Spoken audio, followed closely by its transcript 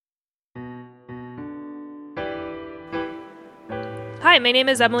Hi, my name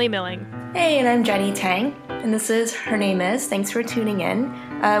is Emily Milling. Hey, and I'm Jenny Tang, and this is Her Name Is. Thanks for tuning in.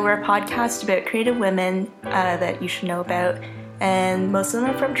 We're a podcast about creative women that you should know about, and most of them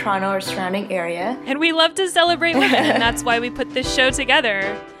are from Toronto or surrounding area. And we love to celebrate women, and that's why we put this show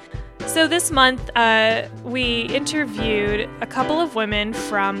together. So this month, we interviewed a couple of women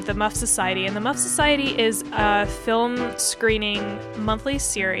from the Muff Society, and the Muff Society is a film screening monthly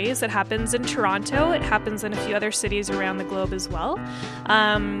series that happens in Toronto. It happens in a few other cities around the globe as well.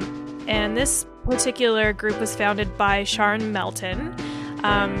 And this particular group was founded by Sharon Melton.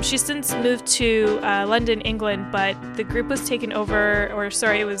 She's since moved to London, England, but the group was taken over,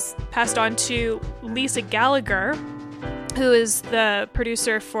 it was passed on to Lisa Gallagher, who is the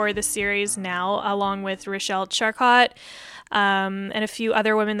producer for the series now, along with Rochelle Charcot, and a few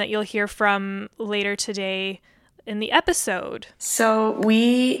other women that you'll hear from later today in the episode. So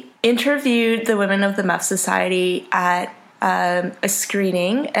we interviewed the women of the Muff Society at a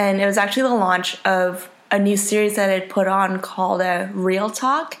screening, and it was actually the launch of a new series that I'd put on called Real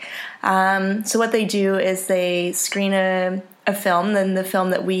Talk. So what they do is they screen a film, then the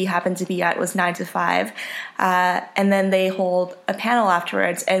film that we happened to be at was 9 to 5, and then they hold a panel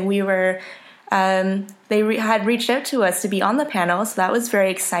afterwards, and we were had reached out to us to be on the panel, so that was very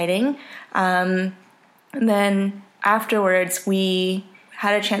exciting. And then afterwards we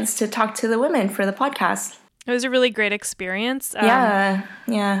had a chance to talk to the women for the podcast. It was a really great experience. Yeah.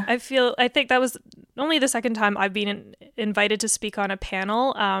 I think that was only the second time I've been invited to speak on a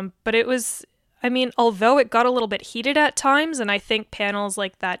panel, but it was, although it got a little bit heated at times, and I think panels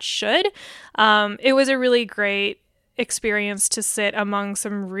like that should, it was a really great experience to sit among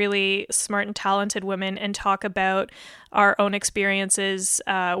some really smart and talented women and talk about our own experiences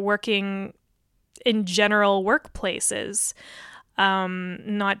working in general workplaces.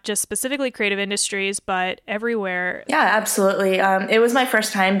 Not just specifically creative industries, but everywhere. Yeah, absolutely. It was my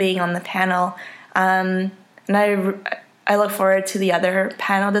first time being on the panel, and I look forward to the other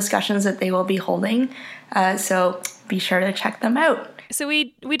panel discussions that they will be holding, so be sure to check them out. So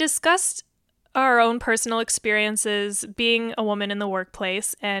we discussed our own personal experiences being a woman in the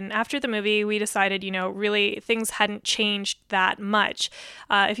workplace, and after the movie we decided, really things hadn't changed that much.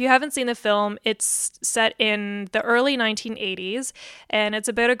 If you haven't seen the film, it's set in the early 1980s, and it's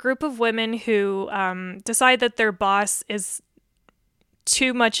about a group of women who decide that their boss is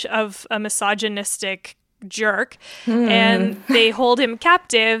too much of a misogynistic jerk, and they hold him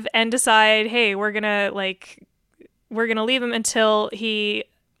captive and decide, hey, we're gonna leave him until he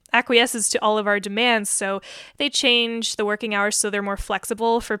acquiesces to all of our demands. So they change the working hours so they're more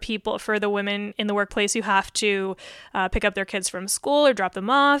flexible for the women in the workplace who have to pick up their kids from school or drop them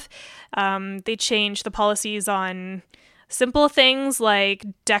off. They change the policies on simple things like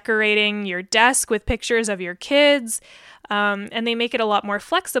decorating your desk with pictures of your kids. And they make it a lot more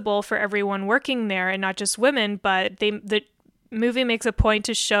flexible for everyone working there, and not just women, but the movie makes a point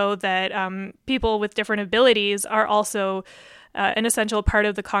to show that people with different abilities are also an essential part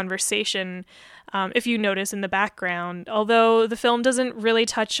of the conversation, if you notice in the background. Although the film doesn't really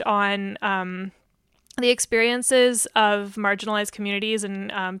touch on the experiences of marginalized communities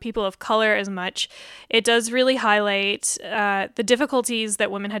and people of color as much, it does really highlight the difficulties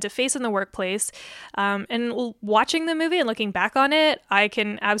that women had to face in the workplace. And watching the movie and looking back on it, I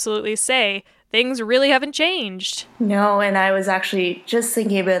can absolutely say things really haven't changed. No, and I was actually just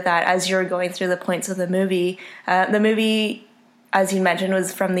thinking about that as you were going through the points of the movie. The movie, as you mentioned,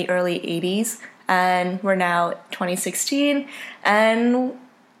 was from the early 80s, and we're now 2016, and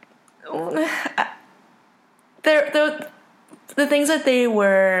the things that they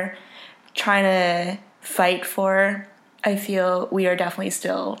were trying to fight for, I feel we are definitely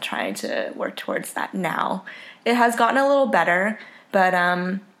still trying to work towards that now. It has gotten a little better, but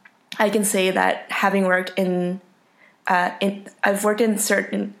I can say that having worked I've worked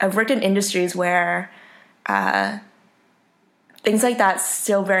in industries where things like that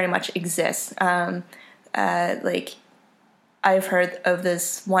still very much exist. Like I've heard of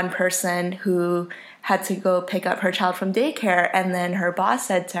this one person who had to go pick up her child from daycare, and then her boss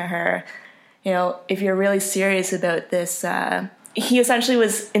said to her, if you're really serious about this, he essentially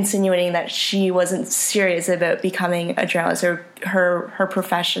was insinuating that she wasn't serious about becoming a journalist or her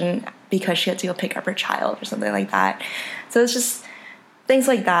profession because she had to go pick up her child or something like that. So it's just things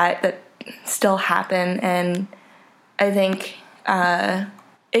like that still happen, and I think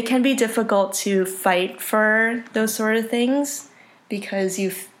it can be difficult to fight for those sort of things because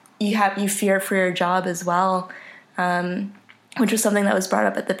you fear for your job as well, which was something that was brought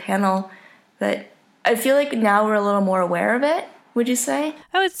up at the panel. But I feel like now we're a little more aware of it. Would you say?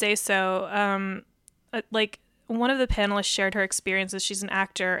 I would say so. one of the panelists shared her experiences. She's an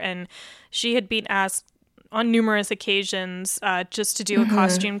actor, and she had been asked on numerous occasions just to do a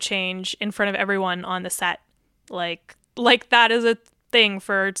costume change in front of everyone on the set. Like that is a thing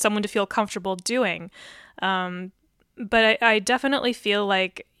for someone to feel comfortable doing. But I definitely feel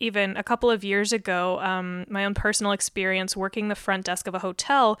like even a couple of years ago, my own personal experience working the front desk of a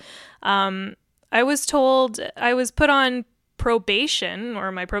hotel, I was told I was put on probation,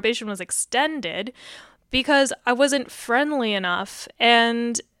 or my probation was extended, because I wasn't friendly enough.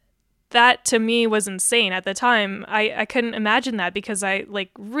 And that to me was insane at the time. I couldn't imagine that, because I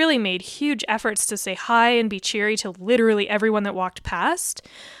really made huge efforts to say hi and be cheery to literally everyone that walked past.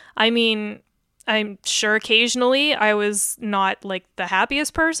 I mean, I'm sure occasionally I was not the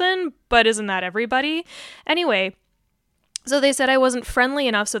happiest person, but isn't that everybody? Anyway, so they said I wasn't friendly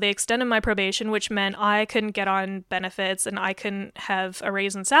enough, so they extended my probation, which meant I couldn't get on benefits and I couldn't have a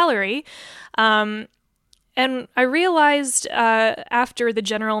raise in salary. And I realized after the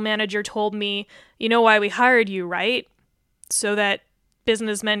general manager told me, you know why we hired you, right? So that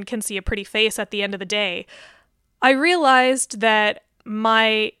businessmen can see a pretty face at the end of the day. I realized that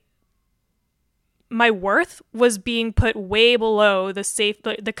my worth was being put way below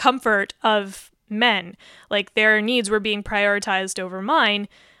the comfort of men. Their needs were being prioritized over mine.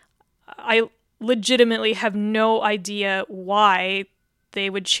 I legitimately have no idea why they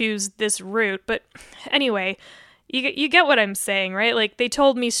would choose this route. But anyway, you get what I'm saying, right? They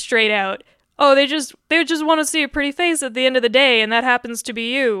told me straight out, oh, they just want to see a pretty face at the end of the day, and that happens to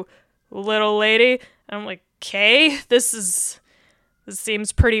be you, little lady. And I'm like, okay, this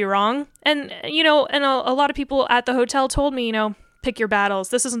seems pretty wrong. And, a lot of people at the hotel told me, pick your battles.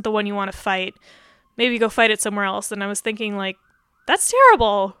 This isn't the one you want to fight. Maybe go fight it somewhere else. And I was thinking, that's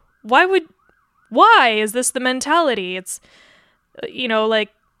terrible. Why is this the mentality? It's,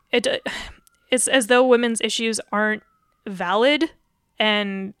 it's as though women's issues aren't valid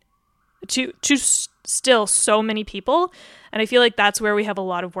and to still so many people. And I feel like that's where we have a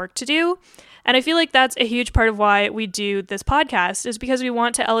lot of work to do. And I feel like that's a huge part of why we do this podcast, is because we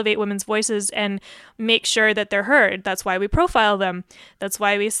want to elevate women's voices and make sure that they're heard. That's why we profile them. That's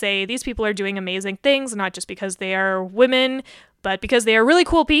why we say these people are doing amazing things, not just because they are women, but because they are really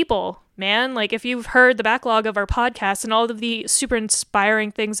cool people, man. If you've heard the backlog of our podcast and all of the super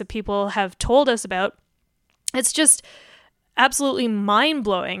inspiring things that people have told us about, it's just absolutely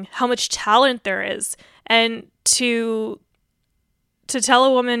mind-blowing how much talent there is. And to tell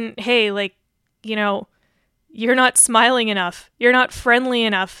a woman, hey, you're not smiling enough, you're not friendly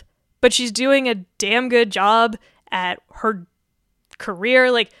enough, but she's doing a damn good job at her career.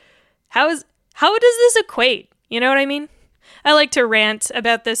 How does this equate? You know what I mean? I like to rant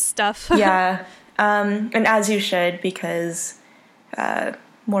about this stuff. Yeah. And as you should, because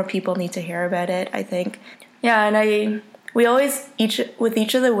more people need to hear about it, I think. Yeah. And we always, with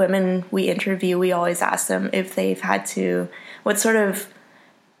each of the women we interview, we always ask them if they've had what sort of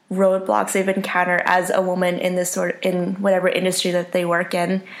roadblocks they've encountered as a woman in whatever industry that they work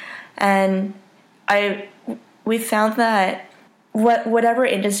in. And we found that whatever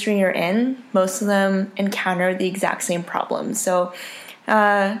industry you're in, most of them encounter the exact same problems. So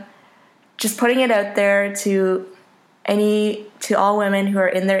just putting it out there to all women who are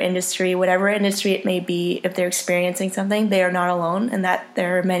in their industry, whatever industry it may be, if they're experiencing something, they are not alone, and that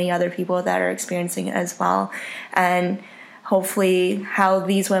there are many other people that are experiencing it as well. And hopefully how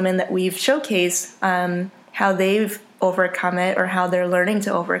these women that we've showcased, how they've overcome it or how they're learning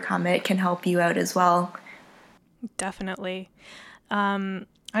to overcome it can help you out as well. Definitely.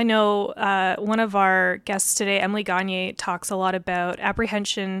 I know one of our guests today, Emily Gagne, talks a lot about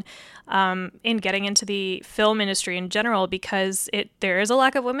apprehension in getting into the film industry in general, because there is a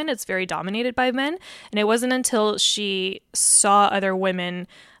lack of women. It's very dominated by men. And it wasn't until she saw other women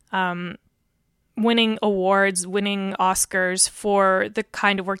winning awards, winning Oscars for the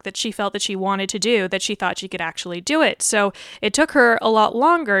kind of work that she felt that she wanted to do, that she thought she could actually do it. So it took her a lot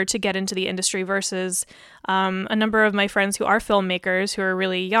longer to get into the industry versus a number of my friends who are filmmakers who are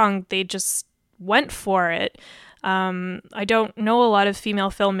really young. They just went for it. I don't know a lot of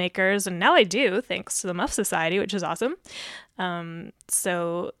female filmmakers, and now I do, thanks to the Muff Society, which is awesome.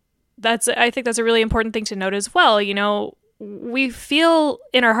 So I think that's a really important thing to note as well. We feel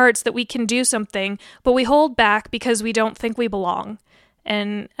in our hearts that we can do something, but we hold back because we don't think we belong.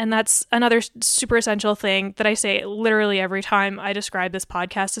 And that's another super essential thing that I say literally every time I describe this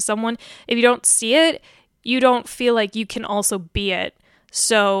podcast to someone. If you don't see it, you don't feel like you can also be it.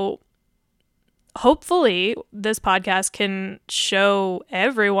 So hopefully this podcast can show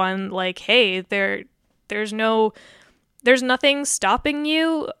everyone hey, there's nothing stopping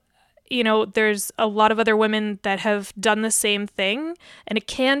you. there's a lot of other women that have done the same thing, and it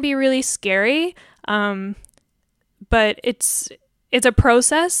can be really scary. But it's a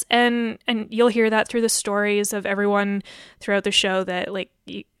process, and you'll hear that through the stories of everyone throughout the show, that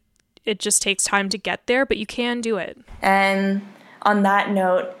it just takes time to get there, but you can do it. And on that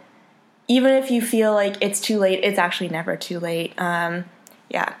note, even if you feel like it's too late, it's actually never too late.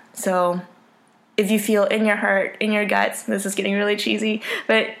 So if you feel in your heart, in your guts, this is getting really cheesy,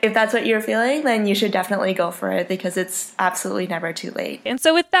 but if that's what you're feeling, then you should definitely go for it, because it's absolutely never too late. And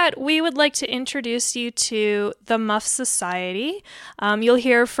so with that, we would like to introduce you to the Muff Society. You'll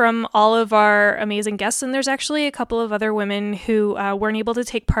hear from all of our amazing guests, and there's actually a couple of other women who weren't able to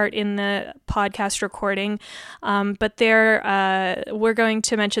take part in the podcast recording, but we're going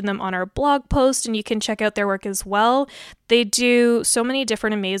to mention them on our blog post, and you can check out their work as well. They do so many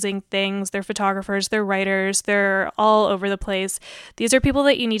different amazing things. They're photographers, they're writers, they're all over the place. These are people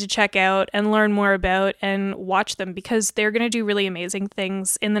that you need to check out and learn more about and watch them, because they're going to do really amazing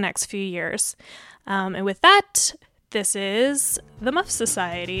things in the next few years. And with that, this is the Muff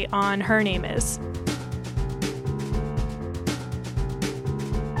Society on Her Name Is.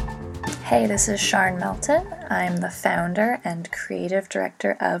 Hey, this is Sharn Melton. I'm the founder and creative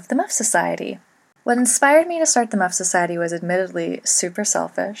director of the Muff Society. What inspired me to start the Muff Society was admittedly super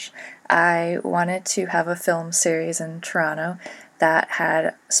selfish. I wanted to have a film series in Toronto that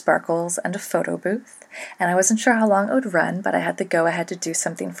had sparkles and a photo booth, and I wasn't sure how long it would run, but I had the go-ahead to do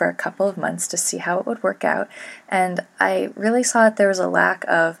something for a couple of months to see how it would work out, and I really saw that there was a lack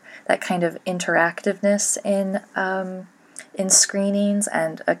of that kind of interactiveness in screenings,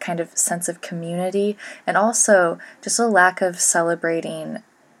 and a kind of sense of community, and also just a lack of celebrating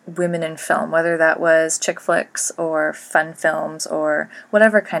women in film, whether that was chick flicks or fun films or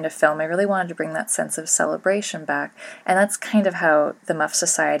whatever kind of film. I really wanted to bring that sense of celebration back, and that's kind of how the Muff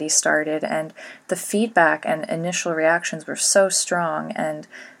Society started, and the feedback and initial reactions were so strong and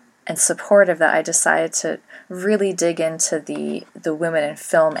supportive that I decided to really dig into the women in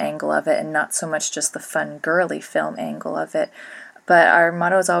film angle of it, and not so much just the fun girly film angle of it. But our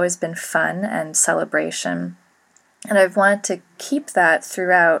motto has always been fun and celebration. And I've wanted to keep that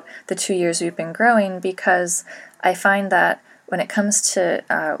throughout the 2 years we've been growing, because I find that when it comes to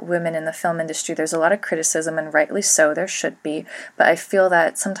women in the film industry, there's a lot of criticism, and rightly so, there should be, but I feel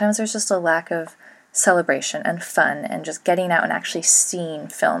that sometimes there's just a lack of celebration and fun and just getting out and actually seeing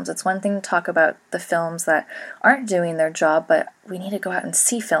films. It's one thing to talk about the films that aren't doing their job, but we need to go out and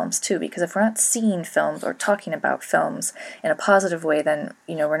see films too, because if we're not seeing films or talking about films in a positive way, then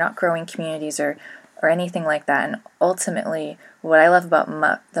we're not growing communities or anything like that. And ultimately, what I love about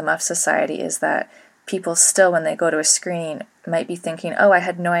the Muff Society is that people still, when they go to a screening, might be thinking, oh, I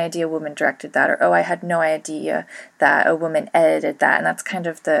had no idea a woman directed that, or oh, I had no idea that a woman edited that. And that's kind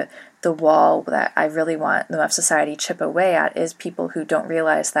of the wall that I really want the Muff Society chip away at, is people who don't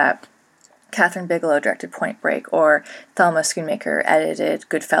realize that Catherine Bigelow directed Point Break, or Thelma Schoonmaker edited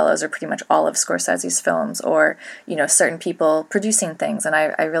Goodfellas, or pretty much all of Scorsese's films, or certain people producing things. And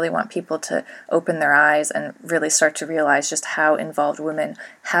I really want people to open their eyes and really start to realize just how involved women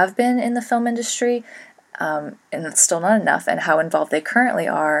have been in the film industry, and it's still not enough, and how involved they currently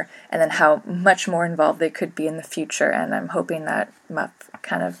are, and then how much more involved they could be in the future. And I'm hoping that Muff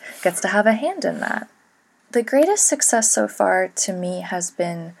kind of gets to have a hand in that. The greatest success so far to me has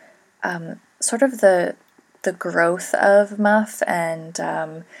been sort of the growth of Muff, and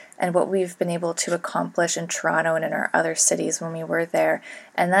what we've been able to accomplish in Toronto and in our other cities when we were there.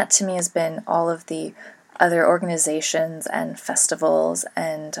 And that to me has been all of the other organizations and festivals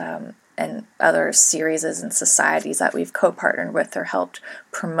and other series and societies that we've co-partnered with or helped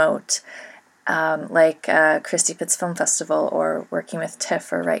promote, like Christie Pitts Film Festival, or working with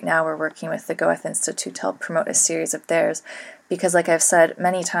TIFF, or right now we're working with the Goethe Institute to help promote a series of theirs. Because like I've said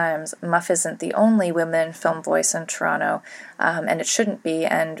many times, Muff isn't the only women in film voice in Toronto, and it shouldn't be,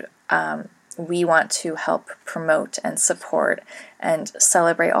 and we want to help promote and support and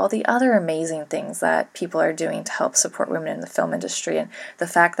celebrate all the other amazing things that people are doing to help support women in the film industry. And the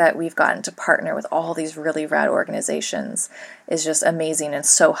fact that we've gotten to partner with all these really rad organizations is just amazing and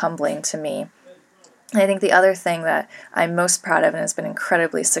so humbling to me. I think the other thing that I'm most proud of and has been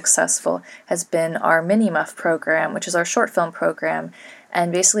incredibly successful has been our Mini Muff program, which is our short film program.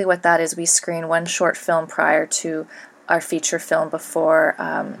 And basically what that is, we screen one short film prior to our feature film before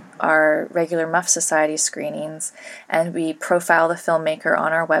our regular Muff Society screenings, and we profile the filmmaker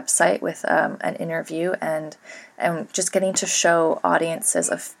on our website with an interview and just getting to show audiences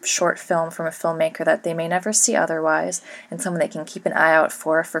a short film from a filmmaker that they may never see otherwise, and someone they can keep an eye out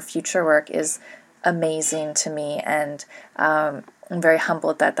for future work is amazing to me. And I'm very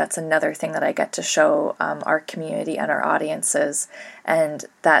humbled that that's another thing that I get to show our community and our audiences, and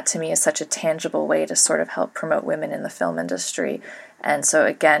that to me is such a tangible way to sort of help promote women in the film industry. And so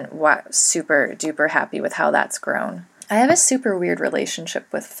again, super duper happy with how that's grown. I have a super weird relationship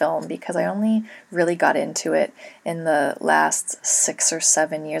with film because I only really got into it in the last 6 or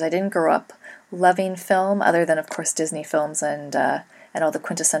 7 years. I didn't grow up loving film, other than of course Disney films and all the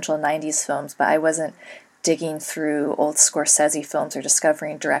quintessential 90s films, but I wasn't digging through old Scorsese films or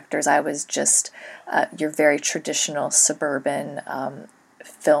discovering directors. I was just your very traditional suburban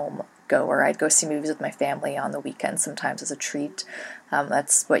film goer. I'd go see movies with my family on the weekends, sometimes as a treat.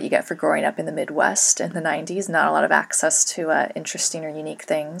 That's what you get for growing up in the Midwest in the 90s, not a lot of access to interesting or unique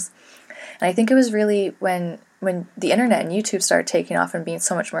things. And I think it was really when the internet and YouTube started taking off and being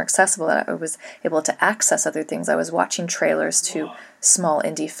so much more accessible that I was able to access other things. I was watching trailers to small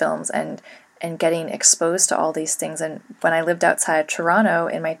indie films and getting exposed to all these things. And when I lived outside Toronto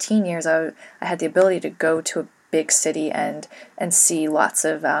in my teen years, I had the ability to go to a big city and see lots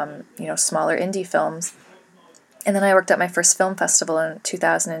of smaller indie films. And then I worked at my first film festival in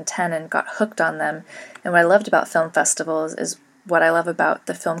 2010 and got hooked on them. And what I loved about film festivals is what I love about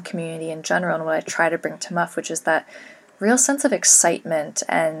the film community in general, and what I try to bring to Muff, which is that real sense of excitement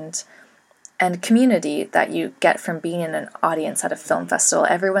and community that you get from being in an audience at a film festival.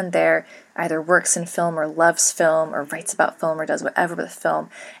 Everyone there either works in film or loves film or writes about film or does whatever with film,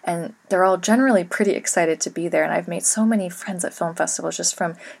 and they're all generally pretty excited to be there. And I've made so many friends at film festivals just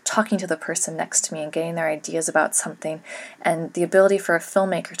from talking to the person next to me and getting their ideas about something. And the ability for a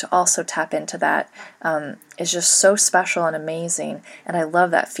filmmaker to also tap into that is just so special and amazing, and I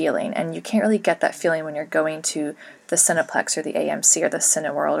love that feeling. And you can't really get that feeling when you're going to the Cineplex or the AMC or the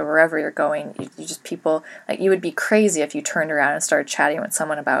Cineworld or wherever you're going. You just, people, like, you would be crazy if you turned around and started chatting with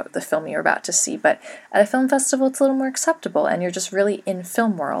someone about the film you're about to see. But at a film festival, it's a little more acceptable, and you're just really in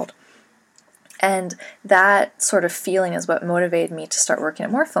film world. And that sort of feeling is what motivated me to start working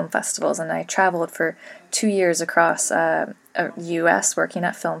at more film festivals. And I traveled for 2 years across U.S. working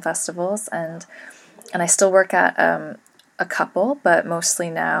at film festivals, and I still work at a couple, but mostly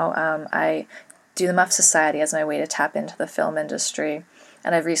now I do the Muff Society as my way to tap into the film industry.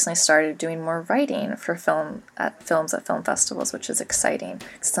 And I've recently started doing more writing for films at film festivals, which is exciting.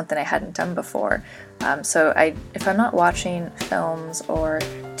 It's something I hadn't done before. So if I'm not watching films or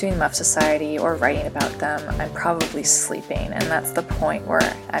doing the Muff Society or writing about them, I'm probably sleeping, and that's the point where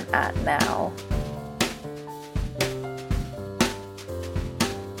I'm at now.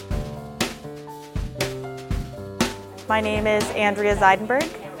 My name is Andrea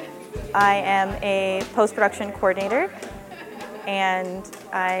Zeidenberg. I am a post-production coordinator, and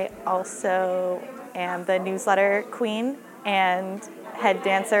I also am the newsletter queen and head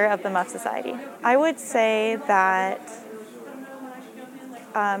dancer of the Muff Society. I would say that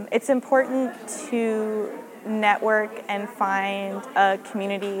it's important to network and find a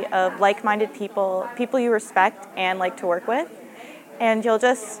community of like-minded people you respect and like to work with, and you'll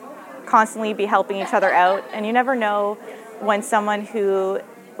just constantly be helping each other out. And you never know when someone who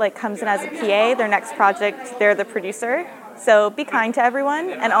comes in as a PA, their next project, they're the producer. So be kind to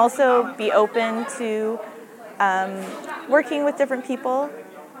everyone, and also be open to working with different people.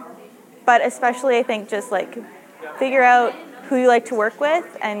 But especially, I think, just figure out who you like to work with,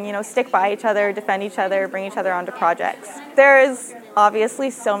 and stick by each other, defend each other, bring each other onto projects. There's obviously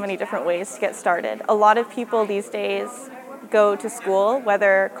so many different ways to get started. A lot of people these days go to school,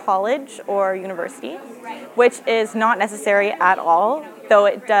 whether college or university, which is not necessary at all, though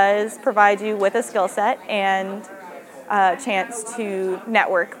it does provide you with a skill set and a chance to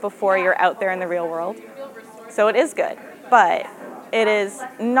network before you're out there in the real world. So it is good, but it is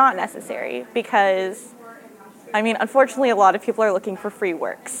not necessary because, unfortunately, a lot of people are looking for free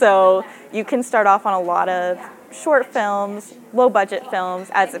work. So you can start off on a lot of short films, low-budget films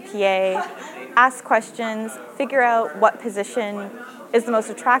as a PA, ask questions, figure out what position is the most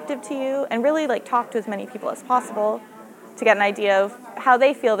attractive to you, and really talk to as many people as possible to get an idea of how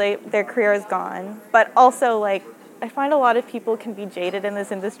they feel their career has gone. But also, I find a lot of people can be jaded in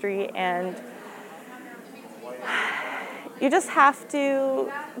this industry, and you just have to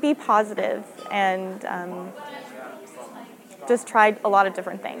be positive and just try a lot of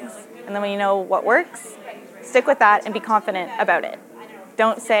different things. And then when you know what works, stick with that and be confident about it.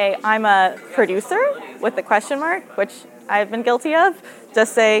 Don't say, I'm a producer with the question mark, which I've been guilty of.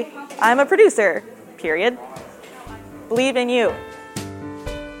 Just say, I'm a producer, period. Believe in you.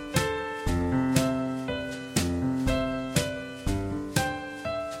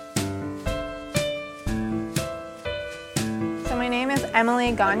 So my name is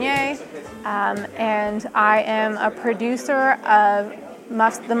Emily Gagne. and I am a producer of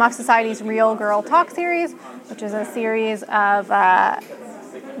the Muff Society's Real Girl Talk series, which is a series of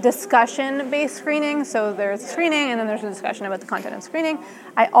discussion-based screening. So there's screening, and then there's a discussion about the content of screening.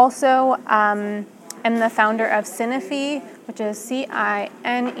 I also am the founder of Cinefilles, which is CINEFILLES,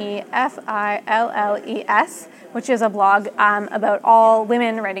 which is a blog about all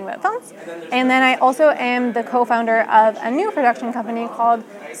women writing about films. And then I also am the co-founder of a new production company called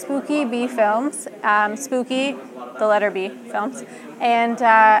Spooky Bee Films, Spooky, the letter B, Films. And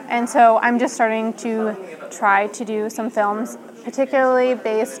so I'm just starting to try to do some films, particularly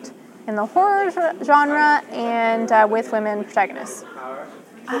based in the horror genre and with women protagonists.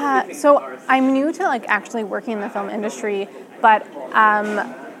 So I'm new to actually working in the film industry, but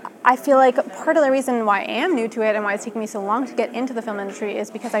I feel like part of the reason why I am new to it and why it's taken me so long to get into the film industry is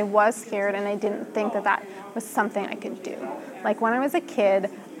because I was scared and I didn't think that was something I could do. When I was a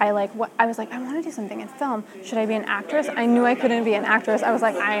kid, I was like, I want to do something in film. Should I be an actress? I knew I couldn't be an actress. I was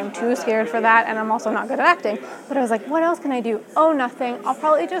like, I am too scared for that, and I'm also not good at acting. But I was like, what else can I do? Oh, nothing. I'll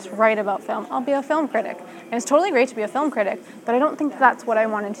probably just write about film. I'll be a film critic. And it's totally great to be a film critic, but I don't think that's what I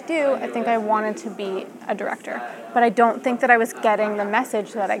wanted to do. I think I wanted to be a director. But I don't think that I was getting the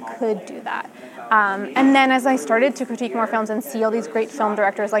message that I could do that. And then as I started to critique more films and see all these great film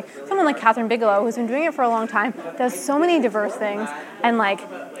directors, like someone like Catherine Bigelow, who's been doing it for a long time, does so many diverse things, and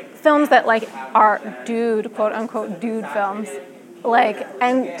films that are dude, quote unquote, dude films,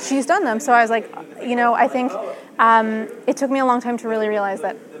 and she's done them. So I was like, I think it took me a long time to really realize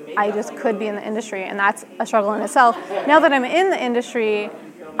that I just could be in the industry, and that's a struggle in itself. Now that I'm in the industry,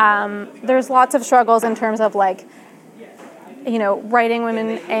 there's lots of struggles in terms of writing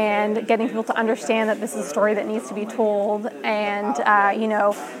women and getting people to understand that this is a story that needs to be told, and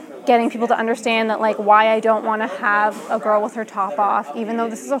getting people to understand that why I don't want to have a girl with her top off, even though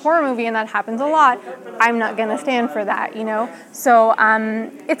this is a horror movie and that happens a lot. I'm not going to stand for that, So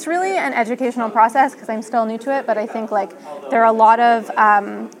it's really an educational process because I'm still new to it, but I think there are a lot of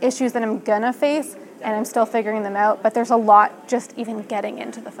issues that I'm going to face, and I'm still figuring them out, but there's a lot just even getting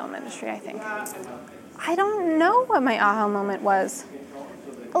into the film industry, I think. I don't know what my aha moment was.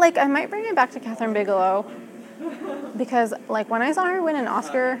 I might bring it back to Catherine Bigelow, because when I saw her win an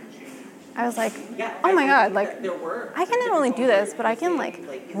Oscar, I was like, oh my God, I can not only do this, but I can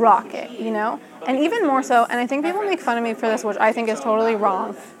rock it, And even more so, and I think people make fun of me for this, which I think is totally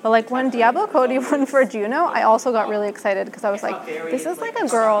wrong, but when Diablo Cody won for Juno, I also got really excited because I was like, this is a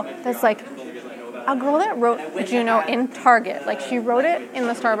girl that's a girl that wrote Juno in Target. She wrote it in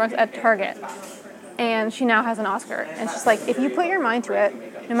the Starbucks at Target. And she now has an Oscar. And it's just if you put your mind to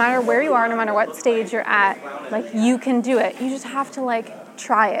it, no matter where you are, no matter what stage you're at, you can do it. You just have to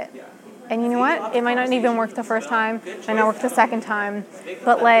try it. And you know what? It might not even work the first time, it might not work the second time,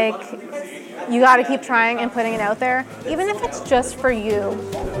 but you gotta keep trying and putting it out there, even if it's just for you.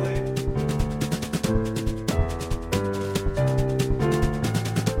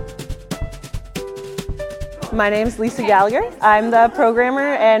 My name's Lisa Gallagher. I'm the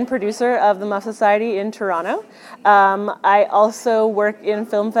programmer and producer of the Muff Society in Toronto. I also work in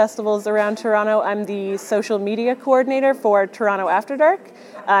film festivals around Toronto. I'm the social media coordinator for Toronto After Dark.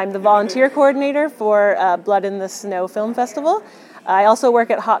 I'm the volunteer coordinator for Blood in the Snow Film Festival. I also work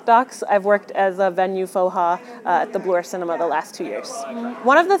at Hot Docs. I've worked as a venue faux pas at the Bloor Cinema the last 2 years.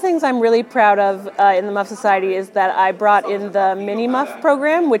 One of the things I'm really proud of in the Muff Society is that I brought in the Mini Muff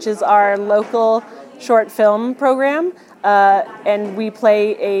program, which is our local short film program, and we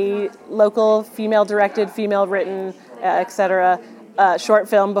play a local female-directed, female-written, etc. Short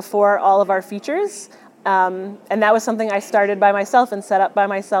film before all of our features. And that was something I started by myself and set up by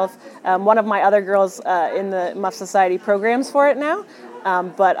myself. One of my other girls in the Muff Society programs for it now,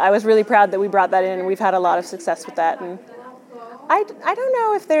 but I was really proud that we brought that in, and we've had a lot of success with that. And I don't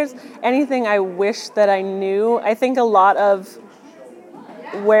know if there's anything I wish that I knew. I think a lot of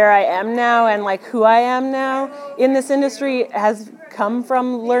where I am now and who I am now in this industry has come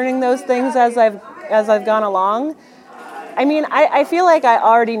from learning those things as I've gone along. I mean, I feel like I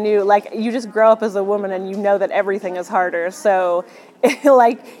already knew, you just grow up as a woman and you know that everything is harder. So,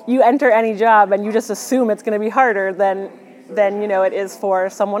 you enter any job and you just assume it's going to be harder than it is for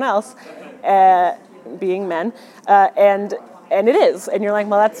someone else, being men, and it is. And you're like,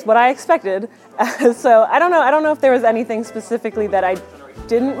 well, that's what I expected. So I don't know if there was anything specifically that I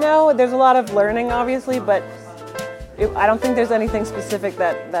didn't know. There's a lot of learning, obviously, but I don't think there's anything specific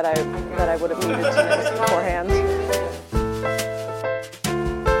that I would have needed to know beforehand.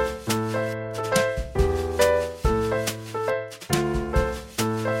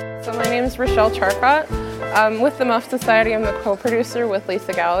 So my name is Rochelle Charcot. With the Muff Society, I'm the co-producer with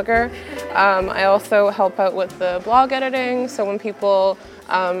Lisa Gallagher, I also help out with the blog editing, so when people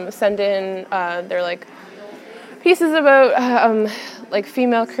send in their like pieces about like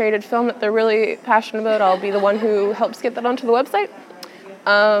female created film that they're really passionate about, I'll be the one who helps get that onto the website.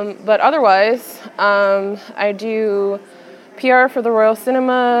 But otherwise, I do PR for the Royal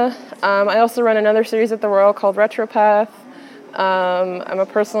Cinema. I also run another series at the Royal called Retropath. I'm a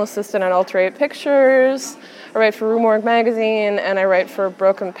personal assistant at Alter 8 Pictures. I write for Rue Morgue magazine, and I write for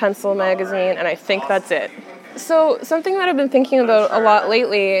Broken Pencil magazine, and I think that's it. So something that I've been thinking about a lot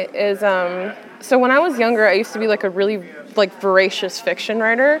lately is, so when I was younger, I used to be like a really like voracious fiction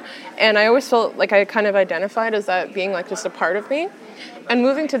writer, and I always felt like I kind of identified as that being like just a part of me. And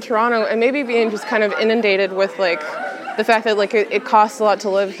moving to Toronto and maybe being just kind of inundated with like the fact that like it costs a lot to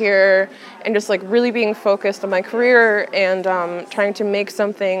live here, and just like really being focused on my career and trying to make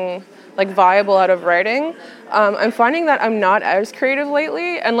something like viable out of writing, I'm finding that I'm not as creative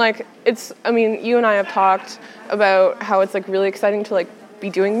lately. And like you and I have talked about how it's like really exciting to like be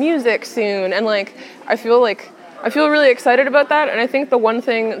doing music soon, and like I feel really excited about that. And I think the one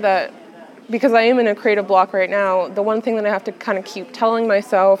thing that, because I am in a creative block right now, the one thing that I have to kind of keep telling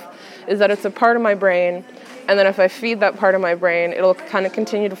myself is that it's a part of my brain, and that if I feed that part of my brain, it'll kind of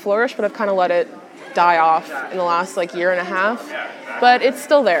continue to flourish, but I've kind of let it die off in the last like year and a half. But it's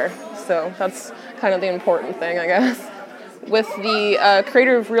still there, so that's kind of the important thing, I guess. With the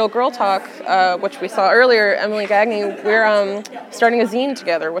creator of Real Girl Talk, which we saw earlier, Emily Gagne, we're starting a zine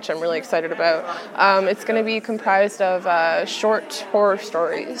together, which I'm really excited about. It's going to be comprised of short horror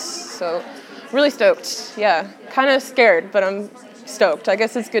stories, so really stoked. Yeah, kind of scared, but I'm stoked. I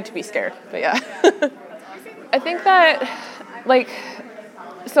guess it's good to be scared, but yeah. I think that, like,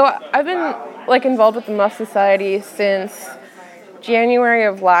 so I've been like involved with the Muff Society since January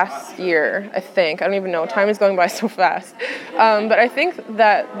of last year, I think. I don't even know. Time is going by so fast. But I think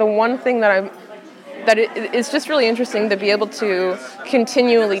that the one thing that it's just really interesting to be able to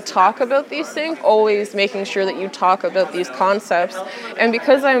continually talk about these things, always making sure that you talk about these concepts. And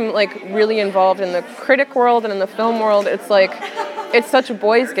because I'm like really involved in the critic world and in the film world, it's like, it's such a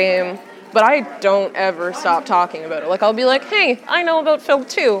boys' game, but I don't ever stop talking about it. Like, I'll be like, hey, I know about film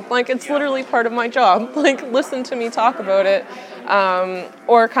too. Like, it's literally part of my job. Like, listen to me talk about it.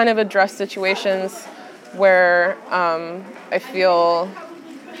 Or kind of address situations where I feel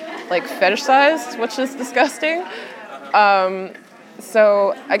like fetishized, which is disgusting.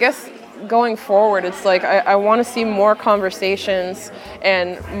 So I guess going forward, it's like I want to see more conversations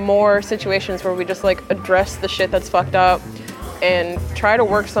and more situations where we just like address the shit that's fucked up and try to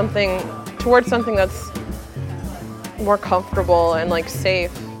work towards something that's more comfortable and like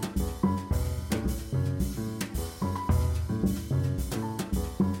safe.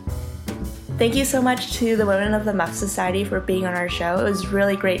 Thank you so much to the women of the Muff Society for being on our show. It was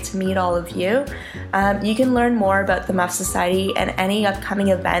really great to meet all of you. You can learn more about the Muff Society and any upcoming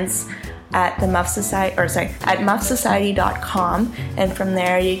events at at muffsociety.com, and from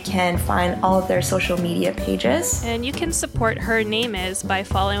there you can find all of their social media pages. And you can support Her Name Is by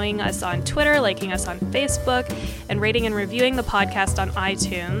following us on Twitter, liking us on Facebook, and rating and reviewing the podcast on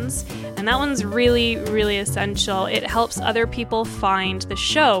iTunes. And that one's really, really essential. It helps other people find the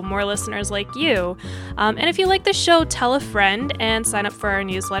show, more listeners like you. And if you like the show, tell a friend and sign up for our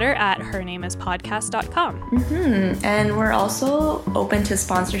newsletter at hernameispodcast.com. And we're also open to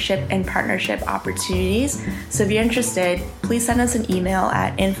sponsorship and partnership opportunities. So if you're interested, please send us an email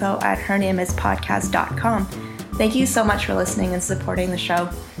at info@hernameispodcast.com. Thank you so much for listening and supporting the show.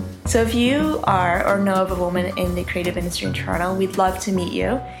 So if you are or know of a woman in the creative industry in Toronto, we'd love to meet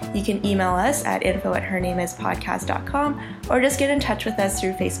you. You can email us at info@hernameispodcast.com or just get in touch with us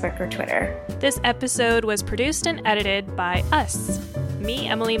through Facebook or Twitter. This episode was produced and edited by us. Me,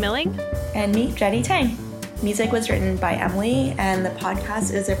 Emily Milling. And me, Jenny Tang. Music was written by Emily, and the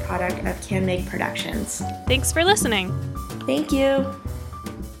podcast is a product of Can Make Productions. Thanks for listening. Thank you.